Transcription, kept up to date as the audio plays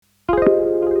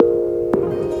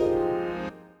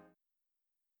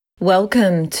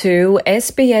Welcome to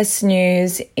SBS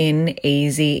News in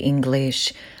Easy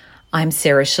English. I'm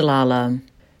Sarah Shalala.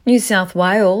 New South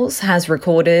Wales has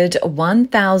recorded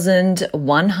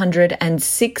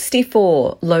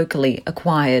 1,164 locally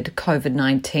acquired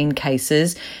COVID-19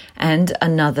 cases and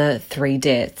another 3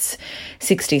 deaths.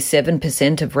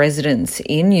 67% of residents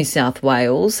in New South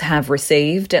Wales have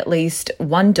received at least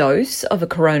one dose of a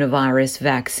coronavirus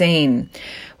vaccine,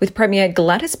 with Premier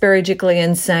Gladys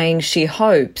Berejiklian saying she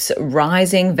hopes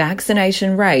rising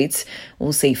vaccination rates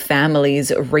will see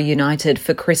families reunited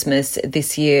for Christmas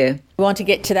this year. We want to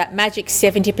get to that magic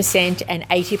 70% and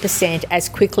 80% as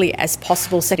quickly as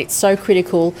possible. So it's so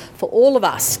critical for all of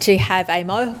us to have a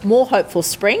more hopeful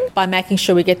spring by making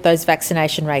sure we get those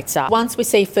vaccination rates up. Once we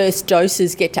see first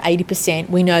doses get to 80%,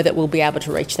 we know that we'll be able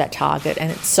to reach that target,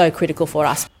 and it's so critical for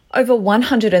us. Over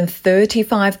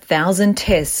 135,000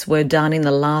 tests were done in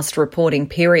the last reporting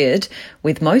period,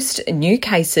 with most new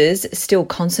cases still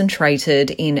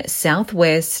concentrated in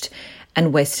southwest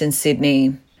and Western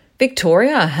Sydney.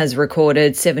 Victoria has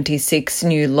recorded 76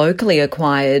 new locally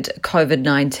acquired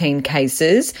COVID-19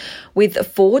 cases, with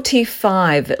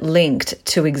 45 linked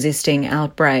to existing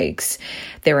outbreaks.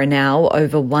 There are now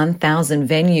over 1,000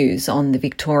 venues on the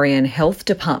Victorian Health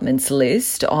Department's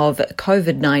list of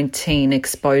COVID-19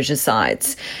 exposure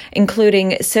sites,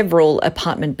 including several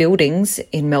apartment buildings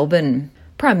in Melbourne.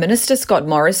 Prime Minister Scott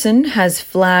Morrison has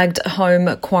flagged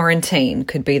home quarantine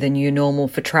could be the new normal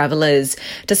for travellers,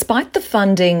 despite the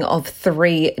funding of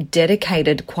 3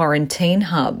 dedicated quarantine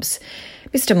hubs.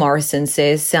 Mr Morrison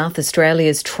says South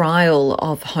Australia's trial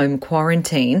of home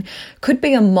quarantine could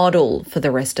be a model for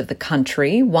the rest of the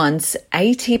country once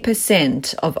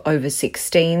 80% of over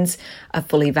 16s are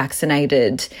fully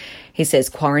vaccinated. He says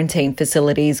quarantine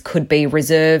facilities could be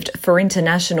reserved for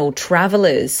international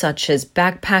travellers such as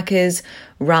backpackers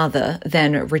rather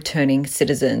than returning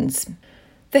citizens.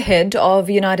 The head of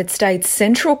United States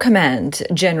Central Command,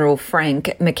 General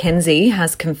Frank McKenzie,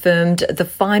 has confirmed the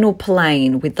final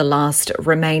plane with the last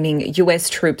remaining US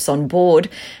troops on board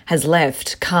has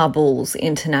left Kabul's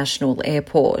international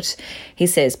airport. He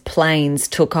says planes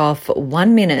took off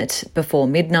 1 minute before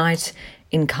midnight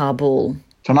in Kabul.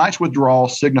 Tonight's withdrawal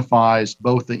signifies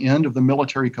both the end of the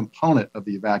military component of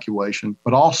the evacuation,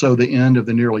 but also the end of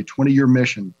the nearly 20-year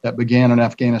mission that began in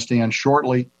Afghanistan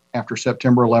shortly after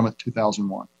September 11,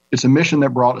 2001. It's a mission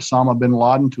that brought Osama bin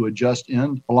Laden to a just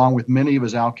end, along with many of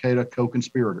his al-Qaeda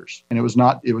co-conspirators. And it was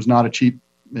not a cheap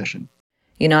mission.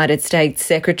 United States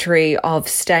Secretary of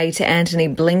State Antony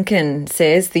Blinken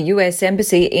says the US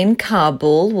Embassy in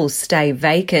Kabul will stay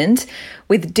vacant,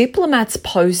 with diplomats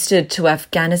posted to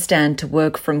Afghanistan to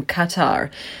work from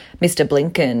Qatar. Mr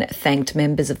Blinken thanked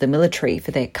members of the military for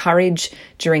their courage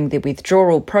during the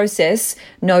withdrawal process,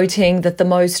 noting that the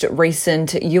most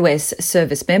recent US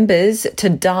service members to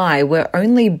die were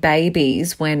only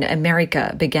babies when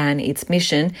America began its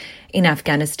mission in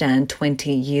Afghanistan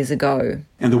 20 years ago.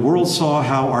 And the world saw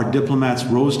how our diplomats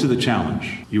rose to the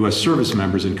challenge. US service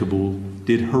members in Kabul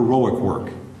did heroic work.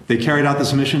 They carried out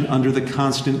this mission under the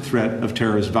constant threat of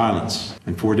terrorist violence.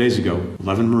 And 4 days ago,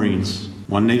 11 Marines,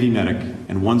 1 Navy medic,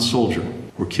 and 1 soldier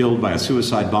were killed by a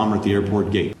suicide bomber at the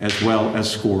airport gate, as well as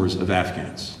scores of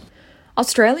Afghans.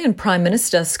 Australian Prime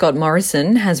Minister Scott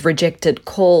Morrison has rejected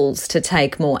calls to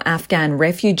take more Afghan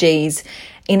refugees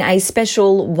in a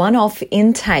special one-off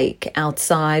intake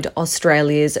outside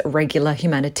Australia's regular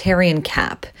humanitarian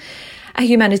cap. A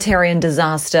humanitarian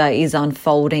disaster is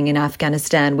unfolding in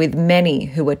Afghanistan, with many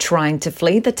who are trying to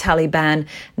flee the Taliban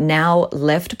now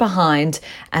left behind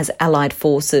as allied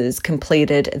forces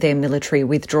completed their military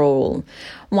withdrawal.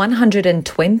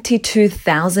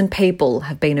 122,000 people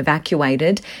have been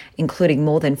evacuated, including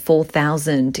more than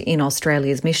 4,000 in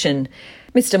Australia's mission.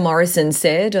 Mr Morrison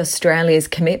said Australia's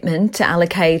commitment to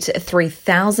allocate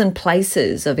 3,000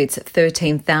 places of its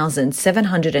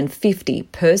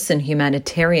 13,750-person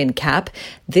humanitarian cap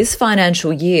this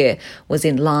financial year was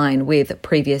in line with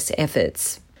previous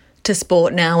efforts. To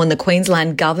sport now, and the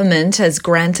Queensland Government has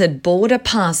granted border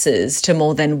passes to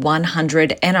more than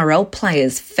 100 NRL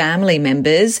players' family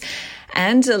members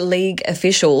and league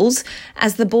officials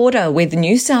as the border with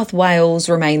New South Wales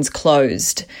remains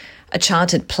closed. A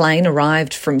chartered plane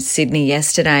arrived from Sydney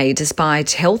yesterday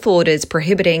despite health orders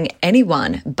prohibiting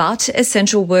anyone but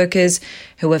essential workers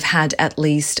who have had at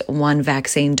least 1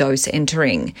 vaccine dose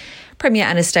entering. Premier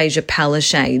Anastasia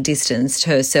Palaszczuk distanced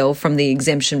herself from the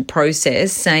exemption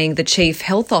process, saying the Chief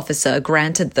Health Officer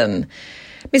granted them.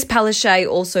 Ms Palaszczuk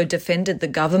also defended the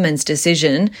government's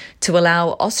decision to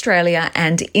allow Australia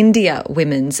and India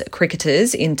women's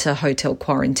cricketers into hotel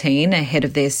quarantine ahead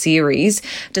of their series,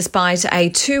 despite a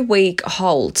 2-week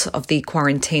halt of the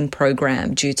quarantine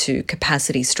program due to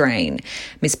capacity strain.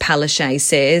 Ms Palaszczuk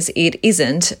says it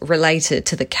isn't related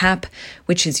to the cap,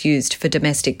 which is used for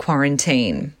domestic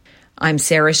quarantine. I'm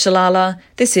Sarah Shalala.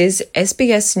 This is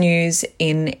SBS News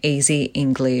in Easy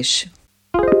English.